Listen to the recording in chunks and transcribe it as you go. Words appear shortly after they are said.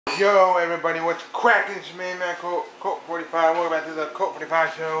Yo, everybody, what's cracking? It's your man, Colt 45. Welcome back to the Colt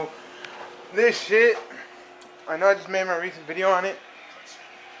 45 show. This shit, I know I just made my recent video on it.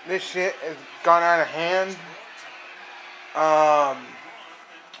 This shit has gone out of hand. I'm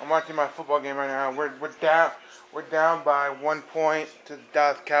watching my football game right now. We're down by 1 point to the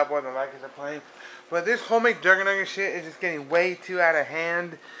Dallas Cowboys. The Vikings are playing, but this whole McJuggerNuggets shit is just getting way too out of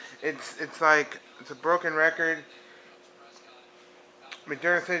hand. It's like it's a broken record.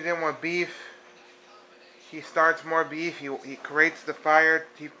 McJuggerNuggets said he didn't want beef. He starts more beef. He creates the fire.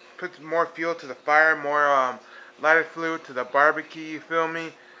 He puts more fuel to the fire, more lighter fluid to the barbecue. You feel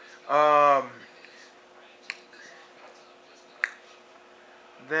me? Yeah.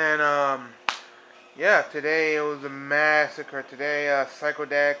 Today it was a massacre. Today, Psycho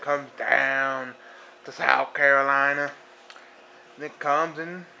Dad comes down to South Carolina. And it comes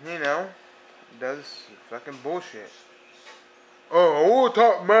and does fucking bullshit. Oh, who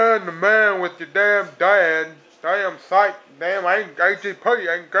talk man to man with your damn dad? Damn psych. Damn, I ain't GP,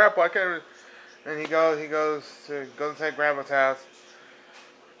 I ain't grandpa, I can't. And he goes inside grandpa's house.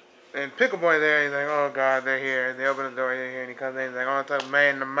 And Pickle Boy there, he's like, oh God, they're here. And they open the door, they're here. And he comes in, he's like, I want to talk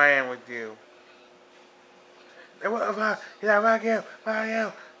man to man with you. And what about, he's like, fuck you,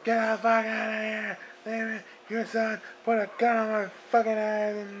 get the fuck out of here. Damn, your son put a gun on my fucking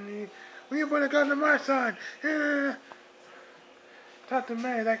ass. And you put a gun on my son. Yeah. Talk to me,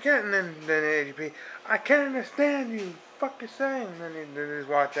 I can't, and then AGP, I can't understand you, fuck you're saying, and then they just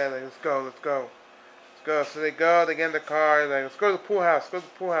watch that, like, let's go. So they get in the car, like, let's go to the pool house. So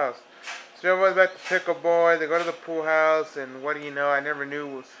everybody's back to Pickle Boy, they go to the pool house, and what do you know, I never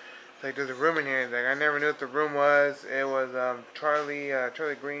knew, like, there's a room in here, like, I never knew what the room was. It was, Charlie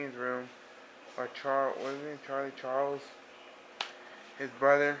Green's room, or what is his name, Charlie Charles, his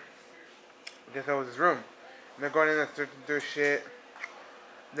brother, I guess that was his room, and they're going in there searching through shit.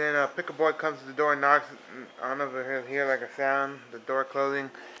 Then Pickle Boy comes to the door and knocks. I don't know if he'll hear like a sound, the door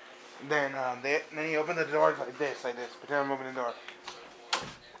closing. Then he opens the door like this. Pretend I'm opening the door.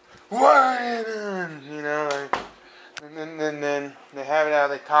 What? Like, and then they have it out.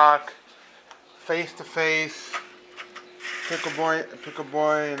 They talk face to face. Pickle Boy,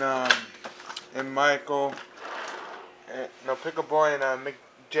 and Michael. Pickle Boy and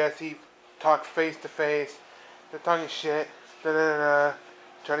Jesse talk face to face. They're talking shit.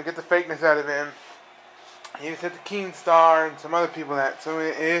 Trying to get the fakeness out of him. He just hit the Keenstar and some other people so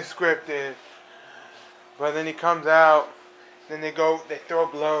it is scripted. But then he comes out, then they throw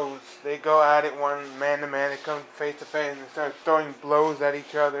blows. They go at it one man to man, they come face to face and they start throwing blows at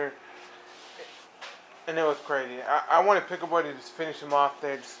each other. And it was crazy. I wanted Pickle Boy to just finish him off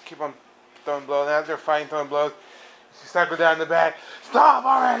there, just keep on throwing blows. And as they're fighting, throwing blows, she cycled down the back. Stop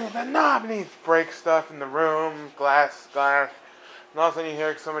already, the knob! And he breaks stuff in the room, glass. And all of a sudden you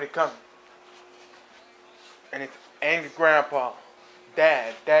hear somebody come. And it's angry grandpa.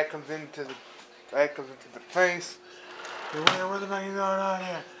 Dad comes into the place. What the fuck is going on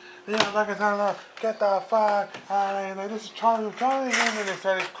here? Get the fuck out of here. Like, this is Charlie. And they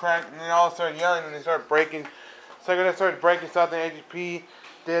started cracking, and they all started yelling, and they started breaking. So they started breaking something. AGP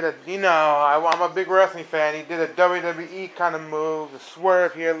did I'm a big wrestling fan. He did a WWE kind of move, a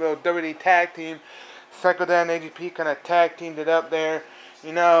swerve here, a little WWE tag team. Psycho Dad and AGP kind of tag teamed it up there.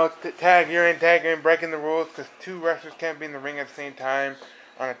 Tag you're in, breaking the rules because two wrestlers can't be in the ring at the same time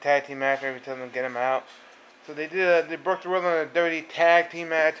on a tag team match. Every time they get them out. So they broke the rules on a WWE tag team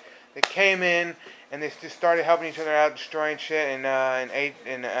match. They came in and they just started helping each other out, destroying shit. And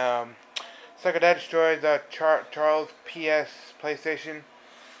Psycho Dad destroys Charles PS PlayStation.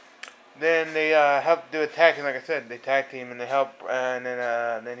 Then they helped do a tag team, like I said. They tag team and they help, and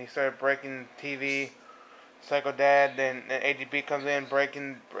then he started breaking TV. Psycho Dad, then AGB comes in,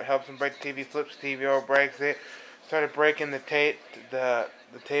 helps him break the TV, flips the TV over, breaks it. Started breaking the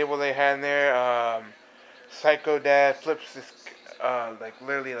table they had in there. Psycho Dad flips this,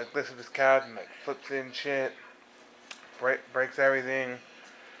 literally lifts up his couch and flips in shit. Breaks everything.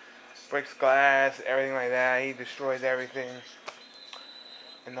 Breaks glass, everything like that. He destroys everything.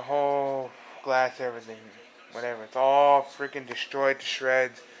 And the whole glass, everything, whatever. It's all freaking destroyed to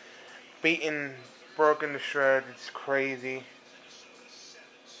shreds. Beaten, broken to shreds. It's crazy.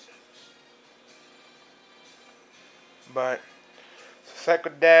 But Psycho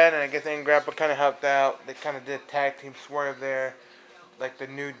Dad and I guess Aunt Grandpa kind of helped out. They kind of did a tag team swerve there. Like the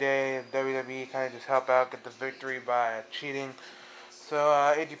New Day of WWE kind of just help out, get the victory by cheating. So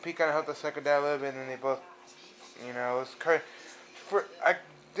AGP kind of helped the Psycho Dad a little bit, and they both, it was crazy. I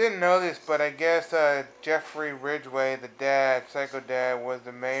didn't know this, but I guess Jeffrey Ridgway, the dad, Psycho Dad, was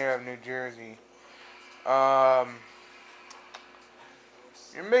the mayor of New Jersey.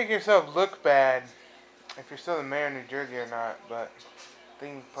 You're making yourself look bad if you're still the mayor of New Jersey or not, but I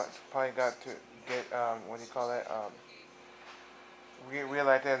think you probably got to get, what do you call that,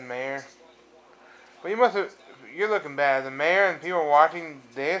 re-elected as mayor. But you must have, you're looking bad as a mayor and people are watching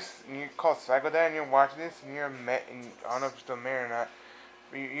this, and you call Psycho Dad and you're watching this, and you're a and I don't know if you're still mayor or not,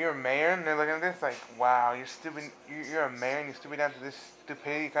 but you're a mayor and they're looking at this like, wow, you're stupid, you're a mayor and you're stupid down to this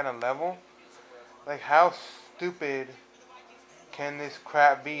stupidity kind of level? Like, how stupid can this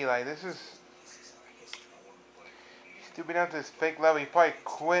crap be? Like, this is stupid down to this fake level. He probably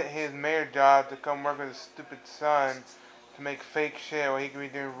quit his mayor job to come work with his stupid son to make fake shit while he could be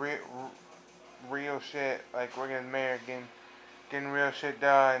doing real shit, like working as mayor, getting real shit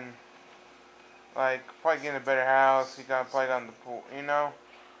done. Like, probably getting a better house. He probably got in the pool, you know?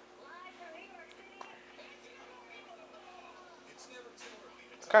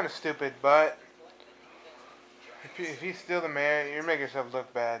 It's kind of stupid, but if he's still the mayor, you're making yourself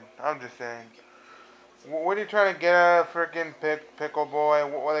look bad. I'm just saying. What are you trying to get out of freaking Pickle Boy?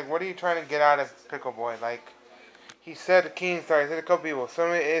 What are you trying to get out of Pickle Boy? Like, he said to Keenstar, he said to a couple people, some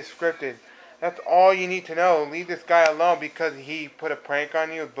of it is scripted. That's all you need to know. Leave this guy alone because he put a prank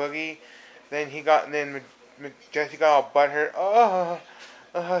on you with Boogie. Then Jesse got all butthurt.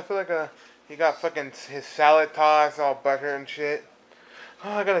 I feel like he got fucking his salad tossed, all butthurt and shit. Oh,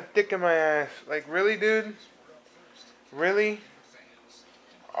 I got a dick in my ass. Like, really, dude? Really?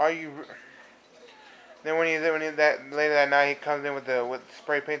 Are you? Then later that night, he comes in with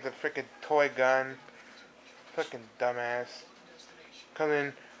spray paints a freaking toy gun. Fucking dumbass. Comes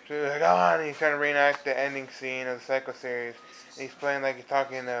in, like, oh, and he's trying to reenact the ending scene of the Psycho series. And he's playing like he's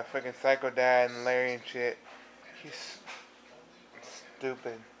talking to freaking Psycho Dad and Larry and shit. He's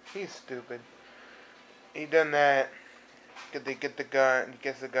stupid. He's stupid. He done that. Get the gun. He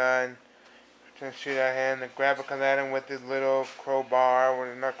gets the gun. Trying to shoot at him. The grabber comes at him with his little crowbar.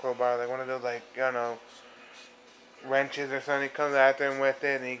 Or not crowbar, like one of those, like, I don't know, wrenches or something. He comes after him with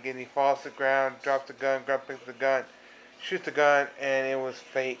it, and he falls to the ground, drops the gun, picks the gun, shoots the gun, and it was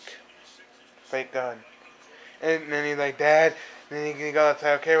fake. Fake gun. And then he's like, Dad. And then he goes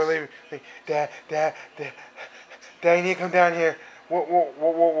outside. Okay, we're leaving. Like, Dad, you need to come down here.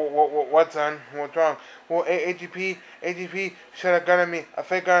 What, son? What's wrong? Well, AGP shot a gun at me, a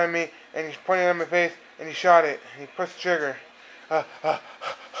fake gun at me, and he's pointing at my face, and he shot it. And he pressed the trigger.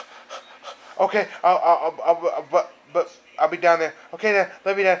 Okay, but I'll be down there. Okay, Dad,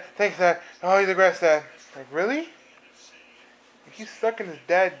 love you, Dad. Thanks, Dad. Oh, he's aggressive, Dad. Like, really? He's sucking his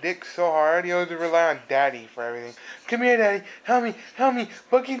dad's dick so hard, he always rely on Daddy for everything. Come here, Daddy. Help me.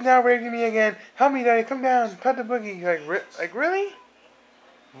 Boogie's now raping me again. Help me, Daddy. Come down. Cut the Boogie. Like, really?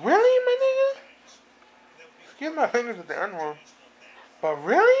 Really, my nigga? Excuse my fingers with the N-word. But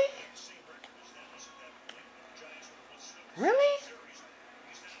really? Really?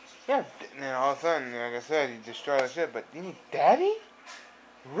 Yeah, and then all of a sudden, like I said, he destroyed the shit, but you need Daddy?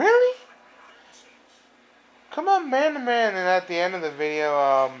 Really? Come on, man to man. And at the end of the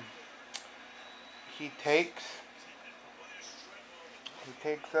video, he takes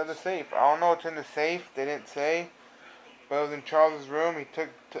the safe. I don't know what's in the safe. They didn't say. But it was in Charles's room. He took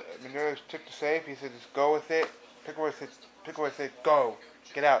the safe. He said, just go with it. Picklewood said, go.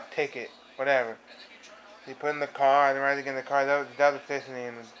 Get out. Take it. Whatever. So he put it in the car. And then right again in the car, that was the first thing.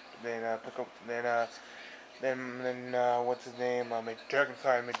 And then what's his name?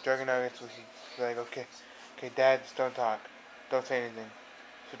 McJuggerNuggets was like, okay, Dad, just don't talk. Don't say anything.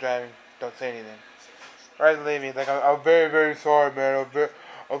 So driving, don't say anything. Right, leaving. Like, I'm very, very sorry, man. I'm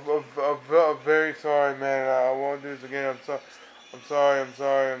very sorry, man. I won't do this again. I'm sorry. I'm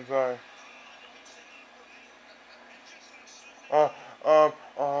sorry,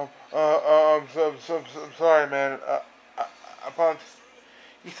 man. I apologize.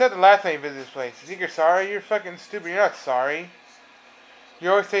 You said the last time you visited this place. You think you're sorry? You're fucking stupid. You're not sorry.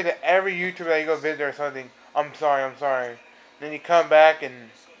 You always say to every YouTuber that you go visit or something, I'm sorry. And then you come back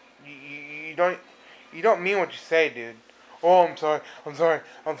and you don't mean what you say, dude. Oh, I'm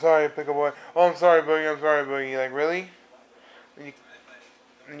sorry, Pickle Boy. Oh, I'm sorry, Boogie. Like, really? Then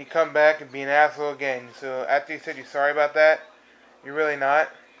you come back and be an asshole again. So after you said you're sorry about that, you're really not.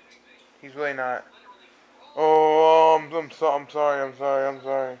 He's really not. Oh, I'm sorry.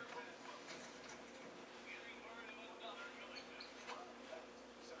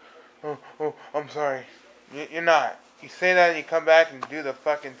 Oh, I'm sorry. You're not. You say that and you come back and do the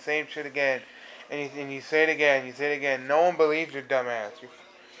fucking same shit again. And you say it again. No one believes your dumbass.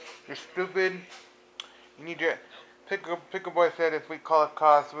 You're stupid. You need your... Pickle Boy said if we call it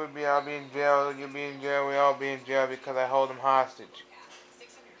cops, I'll be in jail, you'll be in jail, we all be in jail because I hold him hostage.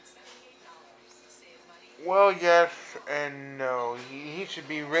 Well, yes and no. He should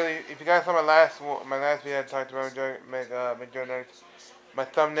be really. If you guys saw my last video, I talked about McJuggerNuggets. My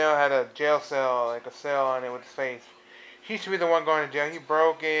thumbnail had a jail cell, like a cell on it with his face. He should be the one going to jail. He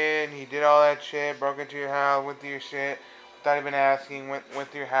broke in, he did all that shit, broke into your house, went through your shit without even asking, went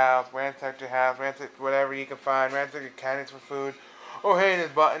through your house, ransacked your house, ransacked whatever you can find, ransacked your cabinets for food. Oh hey,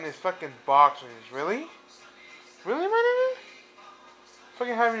 in his fucking boxers. Really? Really, my nigga?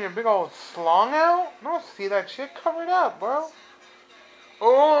 Fucking having your big old slong out? I don't see that shit. Cover it up, bro.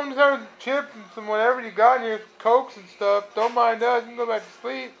 Oh, I'm just having chips and some whatever you got in your cokes and stuff. Don't mind us. You can go back to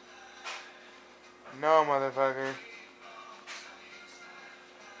sleep. No, motherfucker.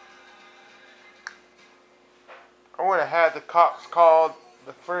 I would have had the cops called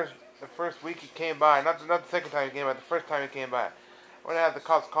the first week he came by. Not the second time he came by. The first time he came by. I would have had the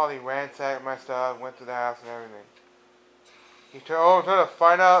cops called. He ransacked my stuff, went to the house and everything. Trying to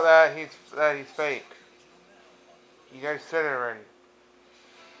find out that he's fake. You guys said it already.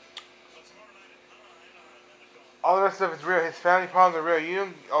 All the rest of it's real. His family problems are real. You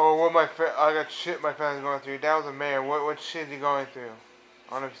don't. Oh, I got shit my family's going through. Dad was a mayor. What shit is he going through?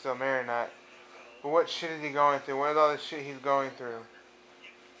 I don't know if he's still married or not. But what shit is he going through? What is all this shit he's going through?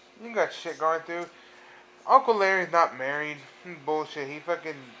 You got shit going through. Uncle Larry's not married. Bullshit. He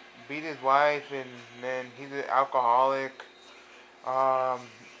fucking beat his wife and then he's an alcoholic.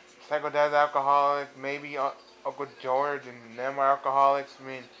 Psycho Dad's alcoholic. Maybe Uncle George and them are alcoholics. I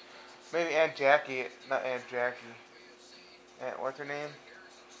mean, maybe Aunt Jackie. Not Aunt Jackie. What's her name?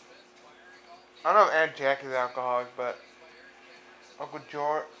 I don't know if Aunt Jackie's an alcoholic, but Uncle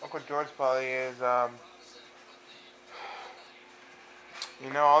George probably is. All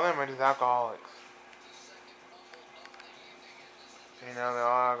of them are just alcoholics. They're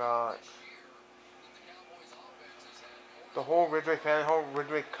all alcoholics. The whole Ridgway family, whole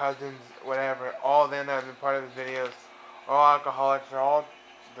Ridgway cousins, whatever, all of them that have been part of his videos, are all alcoholics.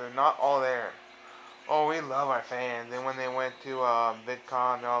 They're not all there. Oh, we love our fans. And when they went to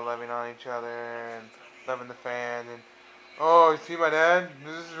VidCon, they're all loving on each other and loving the fans. And oh, you see my dad?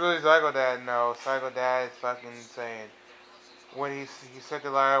 This is really Psycho Dad. No, Psycho Dad is fucking insane. He's such a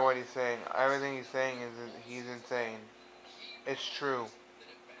liar. What he's saying, everything he's saying he's insane. It's true.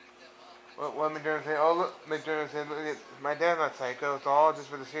 What McJuggerNuggets say? Oh look, McJuggerNuggets said, look, my dad's not psycho. It's all just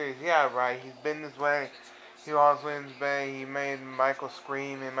for the series. Yeah, right. He's been this way. He always wins way. He made Michael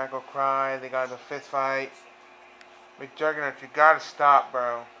scream and Michael cry. They got in a fist fight. McJuggerNuggets, you gotta stop,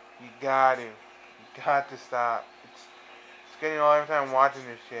 bro. You got to stop. It's getting old every time I'm watching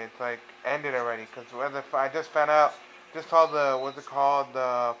this shit. It's like, end it already. Cause I just found out. Just saw what's it called?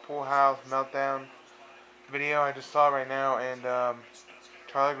 The Pool House Meltdown video. I just saw it right now, and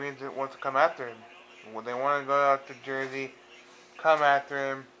Charlie Green wants to come after him. They want to go out to Jersey, come after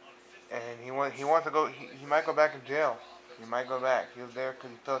him, and he wants to go. He might go back in jail. He might go back. He was there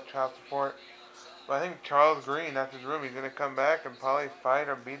because he felt child support. But I think Charles Green, that's his room. He's gonna come back and probably fight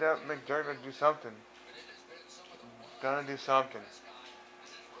or beat up McJuggerNuggets, do something. Gonna do something.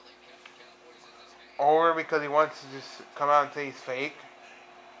 Or because he wants to just come out and say he's fake.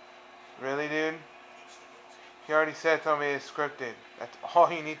 Really, dude? He already said something is scripted. That's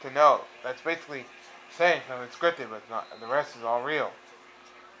all you need to know. That's basically saying something's scripted, but it's not. The rest is all real.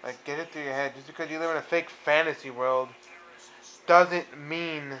 Like, get it through your head. Just because you live in a fake fantasy world doesn't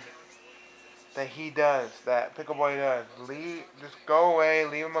mean that he does. That Pickle Boy does. Just go away.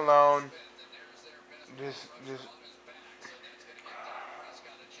 Leave him alone. Just.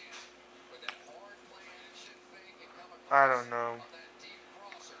 I don't know.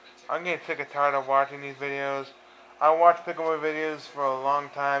 I'm getting sick and tired of watching these videos. I watched Pickle Boy videos for a long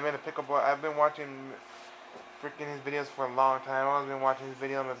time. I've been watching freaking his videos for a long time. I've always been watching his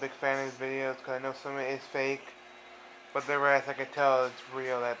videos. I'm a big fan of his videos because I know some of it is fake. But the rest, I can tell it's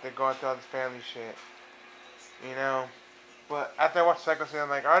real, that they're going through all this family shit. But after I watched Psycho Series, I'm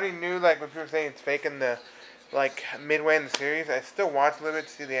like, I already knew, like, when people say it's fake in the, like, midway in the series. I still watched a little bit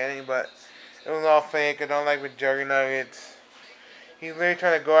to see the ending, but it was all fake. I don't like McJuggerNuggets. He's literally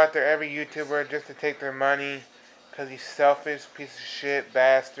trying to go after every YouTuber just to take their money. Because he's selfish, piece of shit,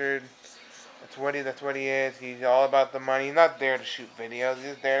 bastard. That's what he is. He's all about the money. He's not there to shoot videos. He's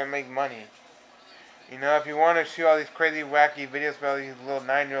just there to make money. If you want to shoot all these crazy, wacky videos for all these little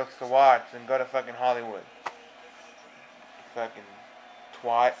 9-year-olds to watch, then go to fucking Hollywood. Fucking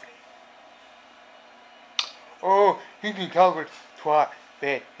twat. Oh, he's in Calvert. Twat.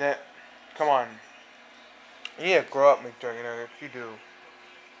 Bitch. Come on. You need to grow up, McJuggerNuggets. You do.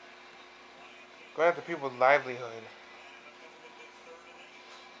 Go after people's livelihood.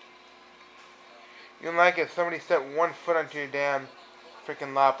 You don't like it if somebody stepped 1 foot onto your damn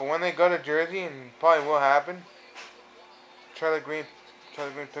freaking lot. But when they go to Jersey, and probably will happen, Charlie Green,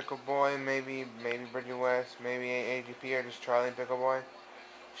 Pickle Boy, maybe Bridget West, maybe AGP, or just Charlie and Pickle Boy.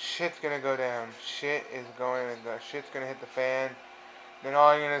 Shit's gonna go down. Shit's gonna hit the fan. Then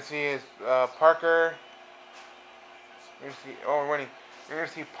all you're gonna see is Parker. You're gonna see. Oh, we're winning. You're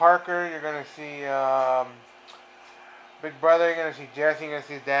gonna see Parker. You're gonna see Big Brother. You're gonna see Jesse. You're gonna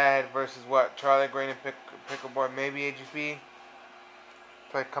see his dad versus what? Charlie Green and Pickle Boy. Maybe AGP.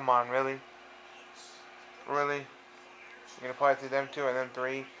 It's like, come on, really? Really? You're gonna probably see them two and then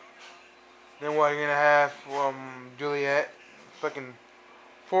three. Then what? You're gonna have Juliet, fucking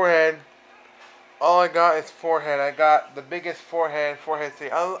forehead. All I got is forehead. I got the biggest forehead. Thing.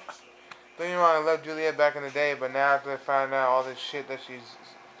 Don't get me wrong, I loved Juliet back in the day, but now after I found out all this shit that she's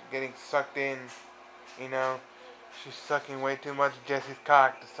getting sucked in, you know, she's sucking way too much Jesse's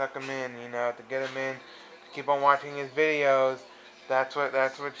cock to suck him in, you know, to get him in, to keep on watching his videos. That's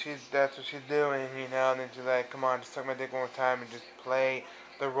what she's doing, you know. And then she's like, come on, just suck my dick one more time and just play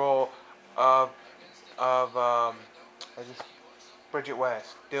the role of I just Bridget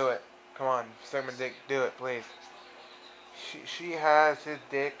West. Do it. Come on, suck my dick. Do it, please. She has his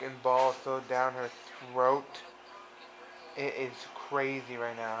dick and balls so down her throat. It is crazy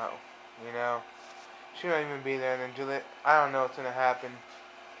right now. You know, she don't even be there. And then Juliet, I don't know what's gonna happen.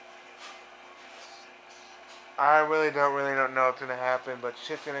 I really don't know what's gonna happen, but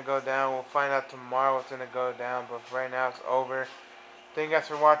shit's gonna go down. We'll find out tomorrow what's gonna go down. But right now it's over. Thank you guys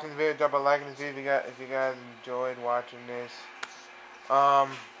for watching this video. Drop a like on this video if you guys enjoyed watching this.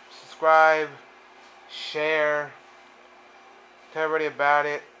 Subscribe, share, tell everybody about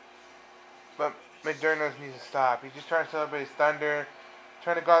it. But McJuggerNuggets needs to stop. He's just trying to celebrate his thunder.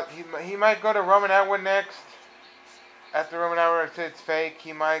 Trying to go. He might go to Roman Atwood next. After Roman Atwood says it's fake,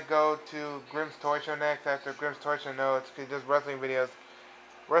 he might go to Grimm's Toy Show next. After Grimm's Toy Show, no, it's because he does wrestling videos.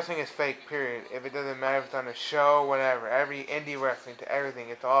 Wrestling is fake, period. If it doesn't matter if it's on a show, whatever. Every indie wrestling to everything,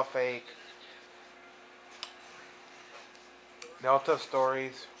 it's all fake. They all tell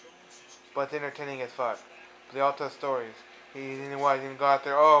stories, but it's entertaining as fuck. But they all tell stories. He's gonna go out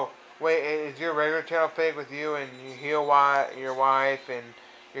there. Oh, wait, is your regular channel fake with you and your wife and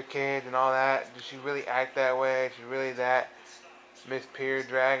your kids and all that? Does she really act that way? Is she really that Miss Peer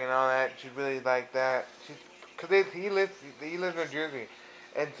drag and all that? She really like that? Because he lives in New Jersey,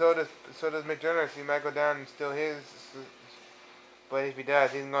 and so does McJuggerNuggets. He might go down and steal his, but if he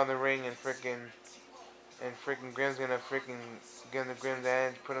does, he's gonna go in the ring and freaking Grimm's gonna freaking get in the Grimm's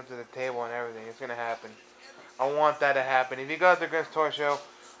end, put him to the table and everything. It's gonna happen. I want that to happen. If you go to the Grimm's Toy Show,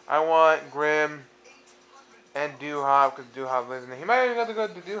 I want Grimm and Doo-Hop, because Doo-Hop lives in there. He might even go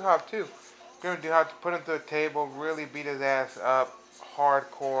to Doo-Hop too. Grimm and Doo-Hop to put him to a table, really beat his ass up,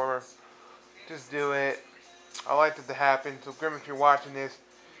 hardcore. Just do it. I like that to happen. So Grimm, if you're watching this,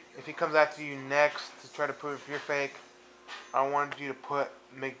 if he comes after you next to try to prove if you're fake, I wanted you to put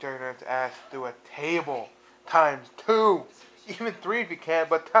McJuggerNuggets' ass through a table ×2. Even 3 if you can,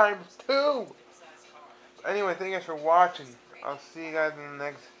 but ×2. Anyway, thank you guys for watching. I'll see you guys in the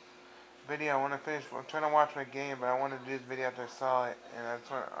next video. I'm trying to watch my game, but I wanted to do this video after I saw it. And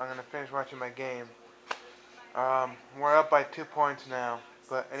I'm going to finish watching my game. We're up by 2 points now.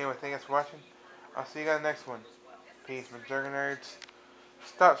 But anyway, thank you guys for watching. I'll see you guys next one. Peace, McJuggerNuggets.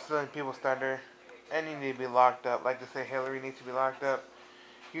 Stop stealing people's thunder. And you need to be locked up. Like to say Hillary needs to be locked up.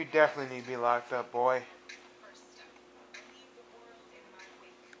 You definitely need to be locked up, boy.